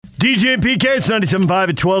DJ and PK, it's 97.5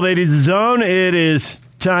 at 1280 The Zone. It is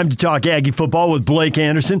time to talk Aggie football with Blake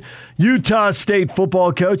Anderson, Utah State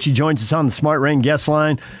football coach. He joins us on the Smart Rain guest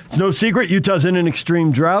line. It's no secret Utah's in an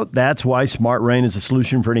extreme drought. That's why Smart Rain is a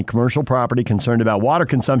solution for any commercial property concerned about water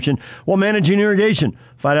consumption while managing irrigation.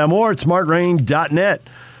 Find out more at smartrain.net.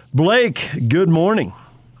 Blake, good morning.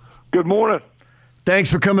 Good morning.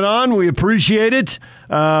 Thanks for coming on. We appreciate it.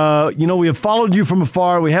 We have followed you from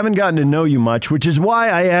afar. We haven't gotten to know you much, which is why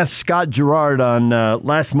I asked Scott Gerard on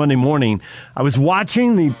last Monday morning. I was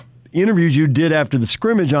watching the interviews you did after the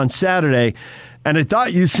scrimmage on Saturday, and I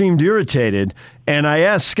thought you seemed irritated. And I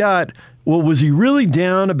asked Scott, well, was he really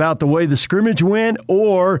down about the way the scrimmage went,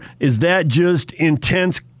 or is that just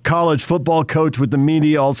intense college football coach with the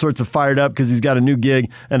media all sorts of fired up because he's got a new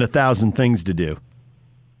gig and 1,000 things to do?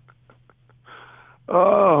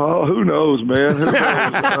 Oh, who knows, man?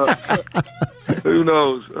 Who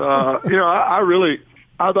knows? I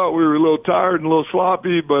thought we were a little tired and a little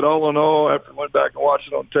sloppy, but all in all, after I went back and watched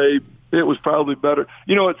it on tape, it was probably better.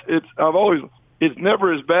 It's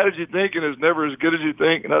never as bad as you think, and it's never as good as you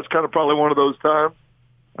think, and that's kind of probably one of those times.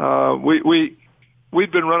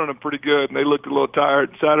 We'd been running them pretty good, and they looked a little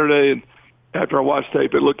tired Saturday, and after I watched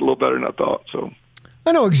tape, it looked a little better than I thought. So.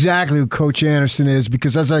 I know exactly who Coach Anderson is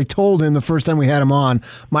because, as I told him the first time we had him on,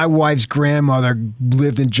 my wife's grandmother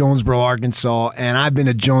lived in Jonesboro, Arkansas, and I've been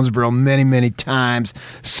to Jonesboro many, many times.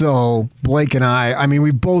 So Blake and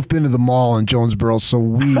we've both been to the mall in Jonesboro, so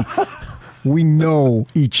we know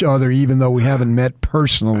each other, even though we haven't met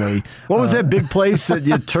personally. What was that big place that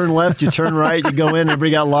you turn left, you turn right, you go in, everybody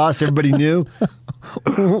got lost, everybody knew?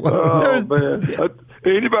 Oh, man.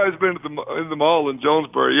 Anybody's been in the mall in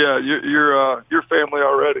Jonesboro, yeah, you're family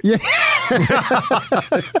already. Yeah.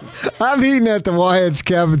 I've eaten at the Wyatt's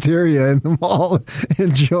cafeteria in the mall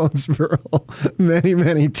in Jonesboro many,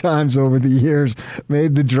 many times over the years.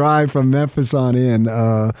 Made the drive from Memphis on in.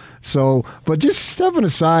 But just stepping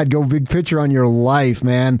aside, go big picture on your life,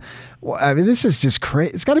 man. Well, I mean, this is just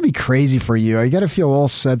crazy. It's got to be crazy for you. You got to feel all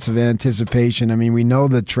sets of anticipation. I mean, we know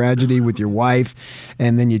the tragedy with your wife,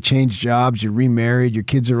 and then you change jobs, you remarried, your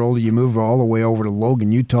kids are older, you move all the way over to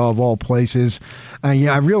Logan, Utah, of all places.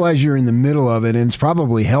 I realize you're in the middle of it, and it's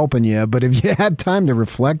probably helping you, but have you had time to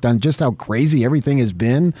reflect on just how crazy everything has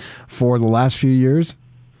been for the last few years?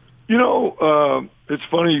 It's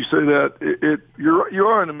funny you say that. You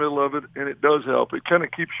are in the middle of it, and it does help. It kind of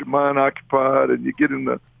keeps your mind occupied, and you get in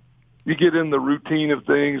the routine of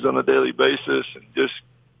things on a daily basis and just,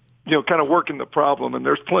 kind of working the problem. And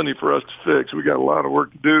there's plenty for us to fix. We got a lot of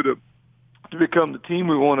work to do to become the team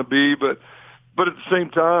we want to be. But at the same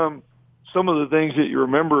time, some of the things that you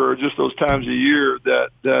remember are just those times a year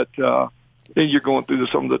that you're going through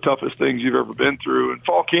some of the toughest things you've ever been through. And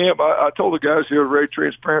fall camp, I told the guys here, very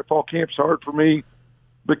transparent, fall camp's hard for me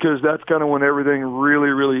because that's kind of when everything really,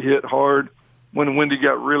 really hit hard, when Wendy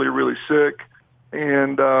got really, really sick.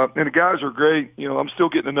 And the guys are great. I'm still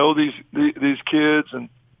getting to know these kids and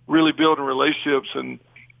really building relationships. And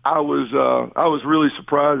I was really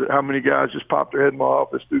surprised at how many guys just popped their head in my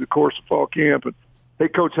office through the course of fall camp. And, hey,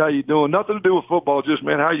 Coach, how you doing? Nothing to do with football, just,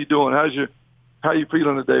 man, how you doing? How you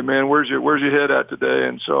feeling today, man? Where's your head at today?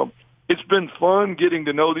 And so it's been fun getting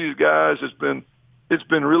to know these guys. It's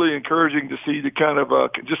been really encouraging to see the kind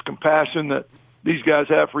of just compassion that these guys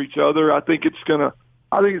have for each other. I think it's gonna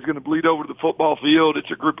bleed over to the football field.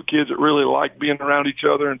 It's a group of kids that really like being around each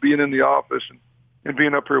other and being in the office and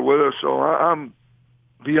being up here with us. So I'm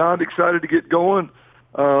beyond excited to get going,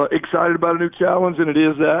 excited about a new challenge, and it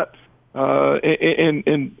is that.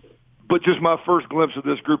 But just my first glimpse of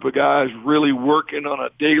this group of guys really working on a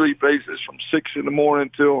daily basis from 6 in the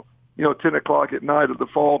morning till 10 o'clock at night of the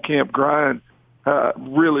fall camp grind.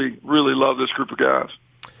 Really, really love this group of guys.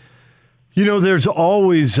 There's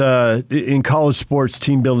always, in college sports,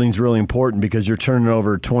 team building is really important because you're turning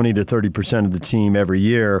over 20 to 30% of the team every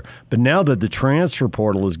year. But now that the transfer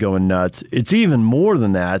portal is going nuts, it's even more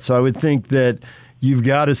than that. So I would think that you've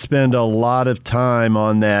got to spend a lot of time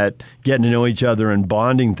on that getting to know each other and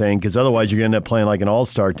bonding thing because otherwise you're going to end up playing like an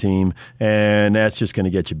all-star team, and that's just going to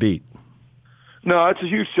get you beat. No, it's a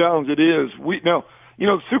huge challenge. It is.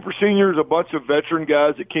 The super seniors, a bunch of veteran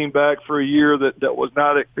guys that came back for a year that was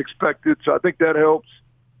not expected. So I think that helps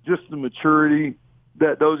just the maturity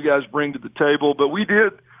that those guys bring to the table. But we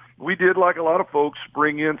did, like a lot of folks,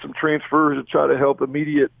 bring in some transfers to try to help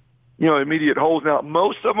immediate holes. Now,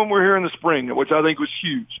 most of them were here in the spring, which I think was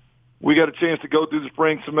huge. We got a chance to go through the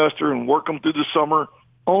spring semester and work them through the summer.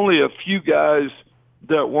 Only a few guys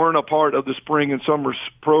that weren't a part of the spring and summer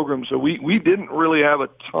program. So we didn't really have a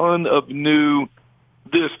ton of new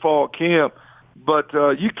this fall camp. But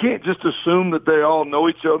you can't just assume that they all know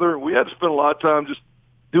each other. We had to spend a lot of time just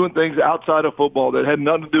doing things outside of football that had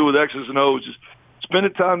nothing to do with X's and O's, just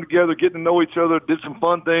spending time together, getting to know each other, did some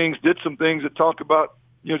fun things, did some things that talk about,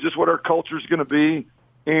 just what our culture is going to be.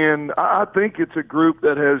 And I think it's a group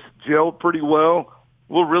that has gelled pretty well.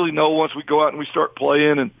 We'll really know once we go out and we start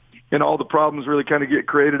playing and all the problems really kind of get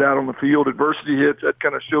created out on the field. Adversity hits, that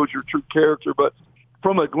kind of shows your true character. But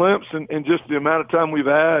from a glimpse and just the amount of time we've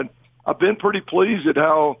had, I've been pretty pleased at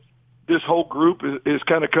how this whole group is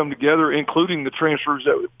kind of come together, including the transfers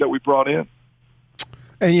that we brought in.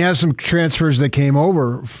 And you have some transfers that came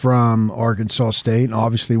over from Arkansas State, and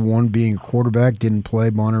obviously one being a quarterback, didn't play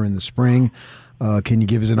Bonner in the spring. Can you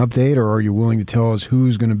give us an update, or are you willing to tell us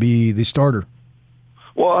who's going to be the starter?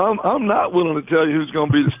 Well, I'm not willing to tell you who's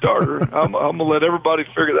going to be the starter. I'm going to let everybody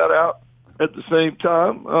figure that out at the same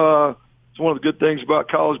time. It's one of the good things about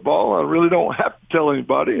college ball. I really don't have to tell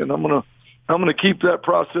anybody, and I'm going to keep that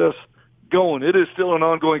process going. It is still an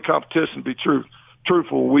ongoing competition, to be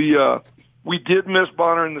truthful. We did miss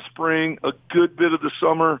Bonner in the spring, a good bit of the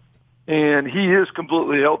summer, and he is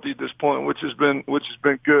completely healthy at this point, which has been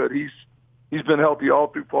good. He's been healthy all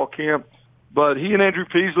through fall camp. But he and Andrew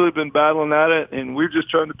Peasley have been battling at it, and we're just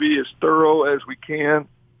trying to be as thorough as we can.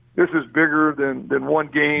 This is bigger than one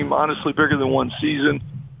game, honestly bigger than one season.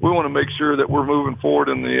 We want to make sure that we're moving forward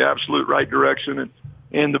in the absolute right direction.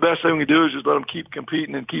 And the best thing we can do is just let them keep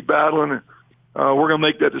competing and keep battling. And we're going to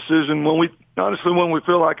make that decision when we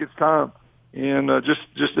feel like it's time. And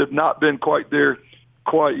just have not been quite there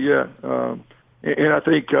quite yet. And I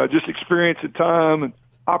think just experience and time and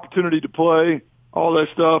opportunity to play, all that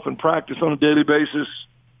stuff, and practice on a daily basis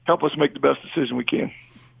help us make the best decision we can.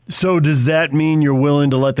 So does that mean you're willing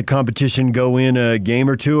to let the competition go in a game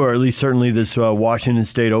or two, or at least certainly this Washington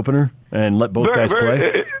State opener, and let both guys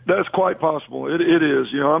play? That's quite possible. It is.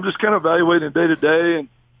 I'm just kind of evaluating day to day, and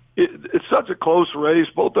it's such a close race.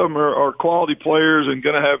 Both of them are quality players and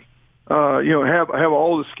going to have have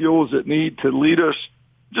all the skills that need to lead us.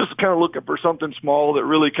 Just kind of looking for something small that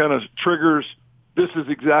really kind of triggers. This is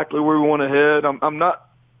exactly where we want to head. I'm not.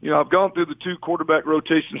 I've gone through the 2 quarterback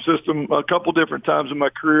rotation system a couple different times in my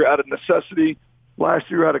career out of necessity. Last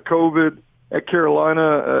year out of COVID, at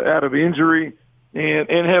Carolina out of injury, and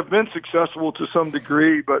have been successful to some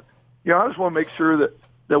degree. But I just want to make sure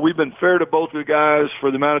that we've been fair to both of the guys for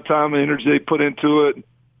the amount of time and energy they put into it.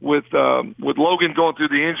 With Logan going through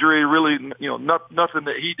the injury, really, nothing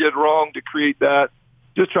that he did wrong to create that.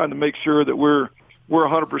 Just trying to make sure that we're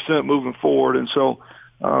 100% moving forward. And so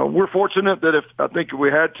we're fortunate that if we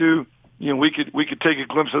had to, we could take a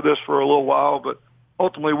glimpse of this for a little while, but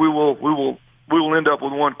ultimately we will end up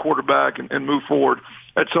with one quarterback and move forward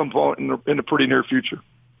at some point in the pretty near future.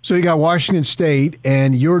 So you got Washington State,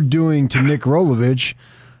 and you're doing to Nick Rolovich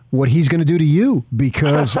what he's going to do to you,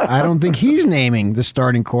 because I don't think he's naming the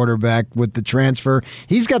starting quarterback with the transfer.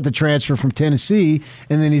 He's got the transfer from Tennessee,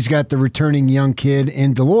 and then he's got the returning young kid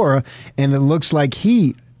in Delora, and it looks like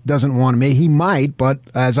he doesn't want to. He might, but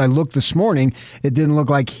as I looked this morning, it didn't look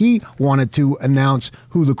like he wanted to announce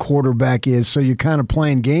who the quarterback is. So you're kind of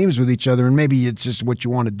playing games with each other, and maybe it's just what you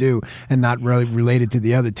want to do and not really related to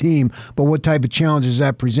the other team. But what type of challenges does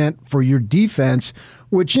that present for your defense,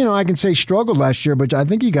 which, I can say struggled last year, but I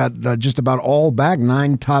think you got just about all back,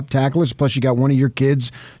 9 top tacklers, plus you got one of your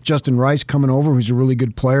kids, Justin Rice, coming over, who's a really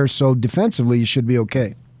good player. So defensively, you should be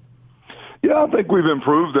okay. Yeah, I think we've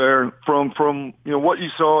improved there from what you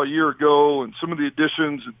saw a year ago, and some of the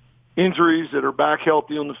additions, injuries that are back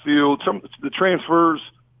healthy on the field. Some the transfers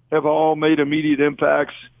have all made immediate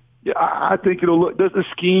impacts. Yeah, I think it'll look. The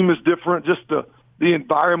scheme is different. Just the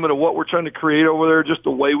environment of what we're trying to create over there, just the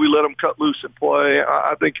way we let them cut loose and play.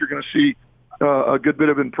 I think you're going to see a good bit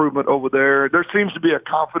of improvement over there. There seems to be a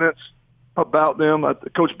confidence about them.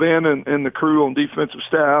 Coach Bannon and the crew on defensive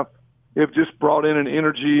staff have just brought in an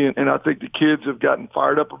energy, and I think the kids have gotten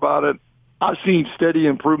fired up about it. I've seen steady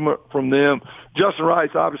improvement from them. Justin Rice,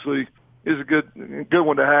 obviously, is a good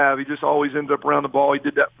one to have. He just always ends up around the ball. He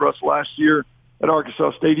did that for us last year at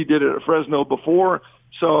Arkansas State. He did it at Fresno before.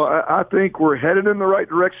 So I think we're headed in the right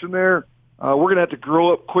direction there. We're going to have to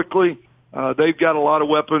grow up quickly. They've got a lot of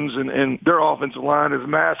weapons, and their offensive line is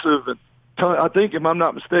massive. And I think, if I'm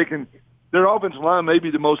not mistaken, their offensive line may be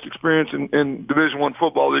the most experienced in Division I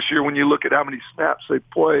football this year when you look at how many snaps they've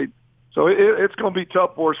played. So it's going to be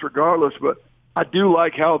tough for us regardless, but I do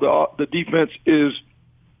like how the defense is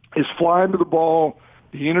flying to the ball,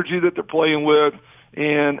 the energy that they're playing with,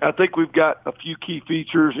 and I think we've got a few key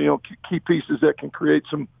features, key pieces that can create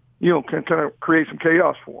some, can kind of create some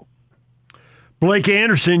chaos for them. Blake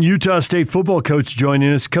Anderson, Utah State football coach,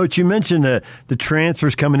 joining us. Coach, you mentioned the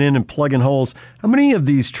transfers coming in and plugging holes. How many of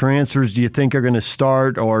these transfers do you think are going to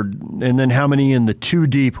start, and then how many in the two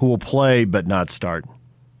deep who will play but not start?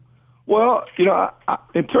 Well,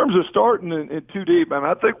 in terms of starting in two deep,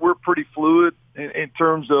 I think we're pretty fluid in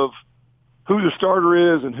terms of who the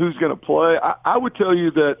starter is and who's going to play. I would tell you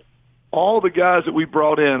that all the guys that we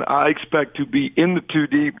brought in, I expect to be in the two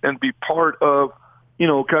deep and be part of,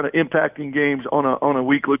 kind of impacting games on a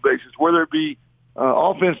weekly basis, whether it be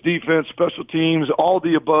offense, defense, special teams, all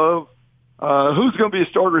the above. Who's going to be a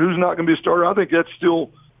starter, who's not going to be a starter, I think that's still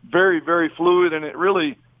very, very fluid, and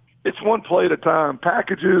it's one play at a time.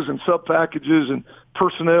 Packages and sub-packages and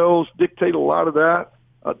personnels dictate a lot of that.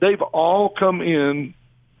 They've all come in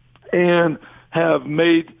and have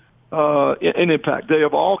made an impact. They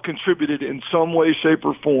have all contributed in some way, shape,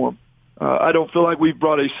 or form. I don't feel like we've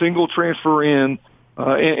brought a single transfer in,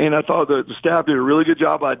 and I thought the staff did a really good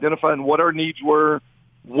job identifying what our needs were,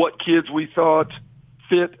 what kids we thought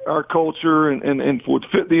fit our culture and would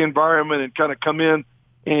fit the environment and kind of come in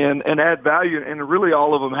and add value, and really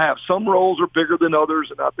all of them have. Some roles are bigger than others,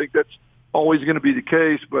 and I think that's always going to be the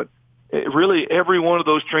case, but really every one of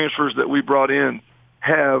those transfers that we brought in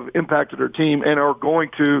have impacted our team and are going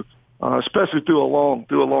to, especially through a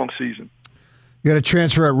long season. You got a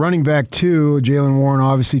transfer at running back, too. Jalen Warren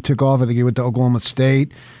obviously took off. I think he went to Oklahoma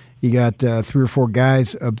State. You got 3 or 4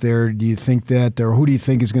 guys up there. Do you think that, or who do you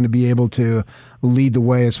think is going to be able to lead the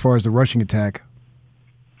way as far as the rushing attack?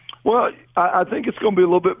 Well, I think it's going to be a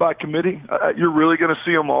little bit by committee. You're really going to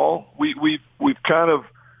see them all. We've kind of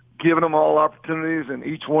given them all opportunities, and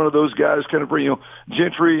each one of those guys kind of bring,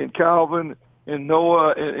 Gentry and Calvin and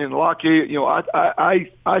Noah and Lockheed.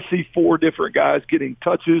 I see 4 different guys getting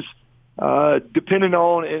touches, depending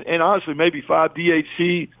on, and honestly, maybe 5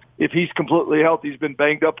 DHC. If he's completely healthy, he's been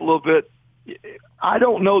banged up a little bit. I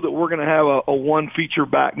don't know that we're going to have a one feature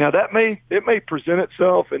back. Now it may present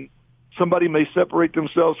itself, and somebody may separate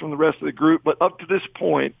themselves from the rest of the group. But up to this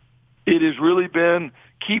point, it has really been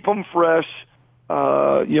keep them fresh.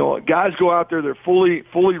 Guys go out there, they're fully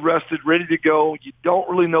rested, ready to go. You don't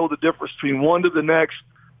really know the difference between one to the next.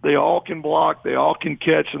 They all can block, they all can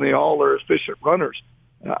catch, and they all are efficient runners.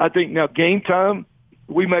 I think now game time,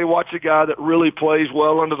 we may watch a guy that really plays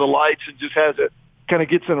well under the lights and just kind of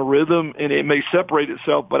gets in a rhythm, and it may separate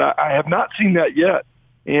itself, but I have not seen that yet.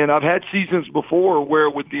 And I've had seasons before where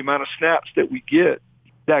with the amount of snaps that we get,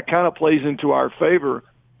 that kind of plays into our favor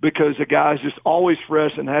because the guy's just always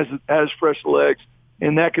fresh and has fresh legs,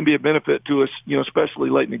 and that can be a benefit to us,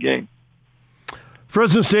 especially late in the game.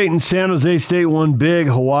 Fresno State and San Jose State won big.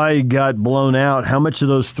 Hawaii got blown out. How much of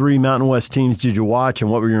those 3 Mountain West teams did you watch, and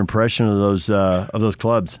what were your impression of those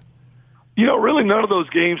clubs? Really none of those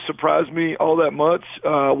games surprised me all that much.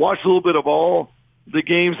 Watched a little bit of all the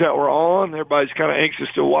games that were on. Everybody's kind of anxious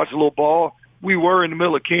to watch a little ball. We were in the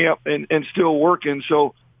middle of camp and still working,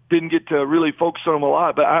 so didn't get to really focus on them a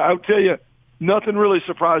lot. But I'll tell you, nothing really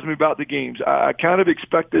surprised me about the games. I kind of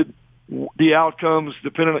expected the outcomes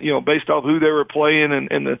depending on, based off who they were playing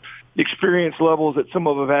and the experience levels that some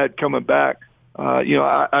of them had coming back. I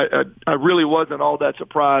really wasn't all that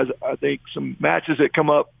surprised. I think some matches that come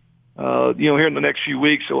up, here in the next few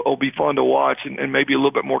weeks will be fun to watch and maybe a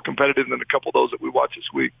little bit more competitive than a couple of those that we watch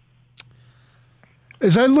this week.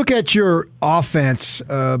 As I look at your offense,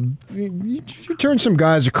 you turn some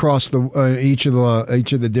guys across each of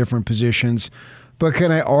the different positions. But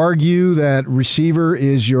can I argue that receiver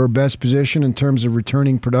is your best position in terms of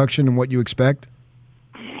returning production and what you expect?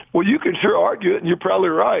 Well, you can sure argue it, and you're probably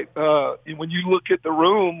right. When you look at the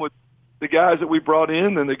room with the guys that we brought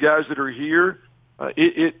in and the guys that are here,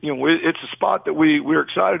 it's a spot that we're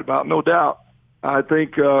excited about, no doubt. I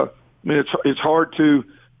think it's hard to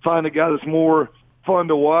find a guy that's more fun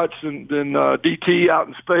to watch than DT out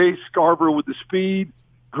in space, Scarborough with the speed,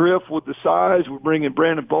 Griff with the size. We're bringing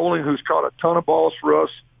Brandon Bowling, who's caught a ton of balls for us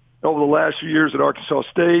over the last few years at Arkansas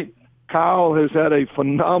State. Kyle has had a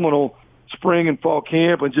phenomenal spring and fall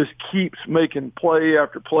camp and just keeps making play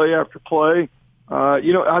after play after play.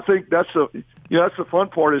 I think that's the fun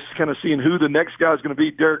part is kind of seeing who the next guy is going to be.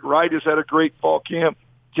 Derek Wright has had a great fall camp.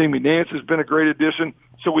 Jamie Nance has been a great addition.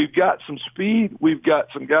 So we've got some speed. We've got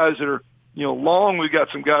some guys that are, long. We've got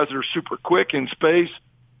some guys that are super quick in space.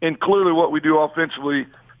 And clearly what we do offensively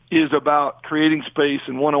is about creating space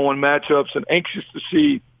and one-on-one matchups, and anxious to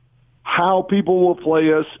see how people will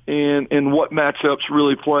play us and what matchups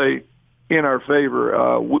really play in our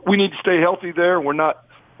favor. We need to stay healthy there. We're not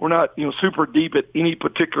super deep at any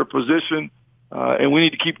particular position, and we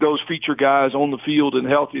need to keep those feature guys on the field and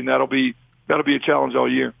healthy, and that'll be a challenge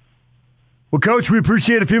all year. Well, Coach, we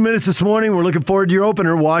appreciate a few minutes this morning. We're looking forward to your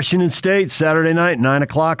opener, Washington State, Saturday night, 9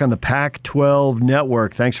 o'clock on the Pac-12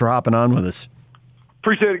 Network. Thanks for hopping on with us.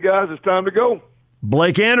 Appreciate it, guys. It's time to go.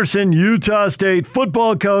 Blake Anderson, Utah State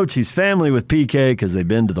football coach. He's family with PK because they've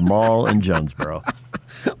been to the mall in Jonesboro.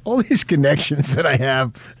 All these connections that I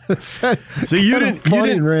have. So you didn't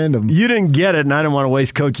get it, and I didn't want to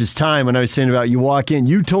waste Coach's time when I was saying about you walk in.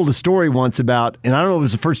 You told a story once about, and I don't know if it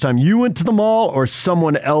was the first time you went to the mall or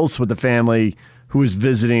someone else with the family who was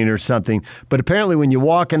visiting or something. But apparently when you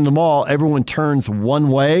walk in the mall, everyone turns one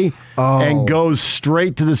way and goes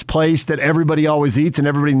straight to this place that everybody always eats and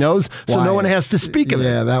everybody knows, so no one has to speak of it.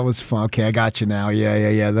 Yeah, that was fun. Okay, I got you now.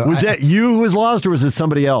 Yeah. Was that you who was lost, or was it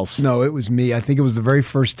somebody else? No, it was me. I think it was the very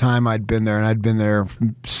first time I'd been there, and I'd been there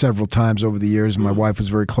several times over the years. My wife was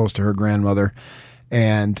very close to her grandmother,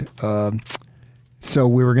 and so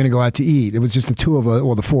we were going to go out to eat. It was just the two of us,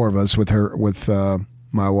 well, the four of us with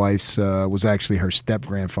my wife's was actually her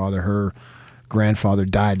step-grandfather. Her grandfather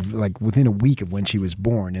died like within a week of when she was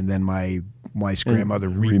born, and then my wife's grandmother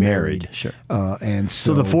remarried. Sure. And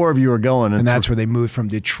so the four of you are going. And that's where they moved from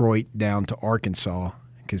Detroit down to Arkansas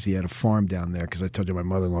because he had a farm down there, because I told you my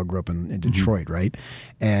mother-in-law grew up in Detroit, right?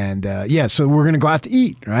 And, so we're going to go out to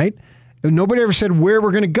eat, right? And nobody ever said where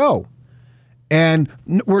we're going to go. And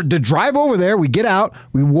we're to drive over there, we get out,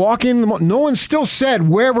 we walk in, no one still said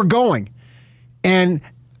where we're going. And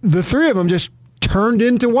the three of them just turned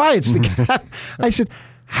into Wyatt's. I said,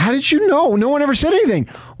 how did you know? No one ever said anything.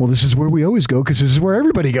 Well, this is where we always go because this is where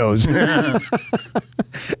everybody goes.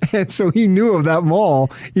 And so he knew of that mall.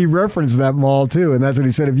 He referenced that mall, too. And that's what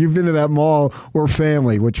he said. If you've been to that mall, we're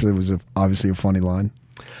family, which was obviously a funny line.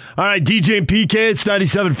 All right, DJ and PK, it's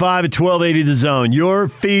 97.5 at 1280 The Zone. Your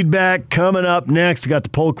feedback coming up next. We got the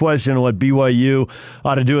poll question on what BYU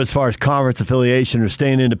ought to do as far as conference affiliation or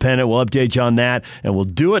staying independent. We'll update you on that, and we'll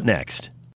do it next.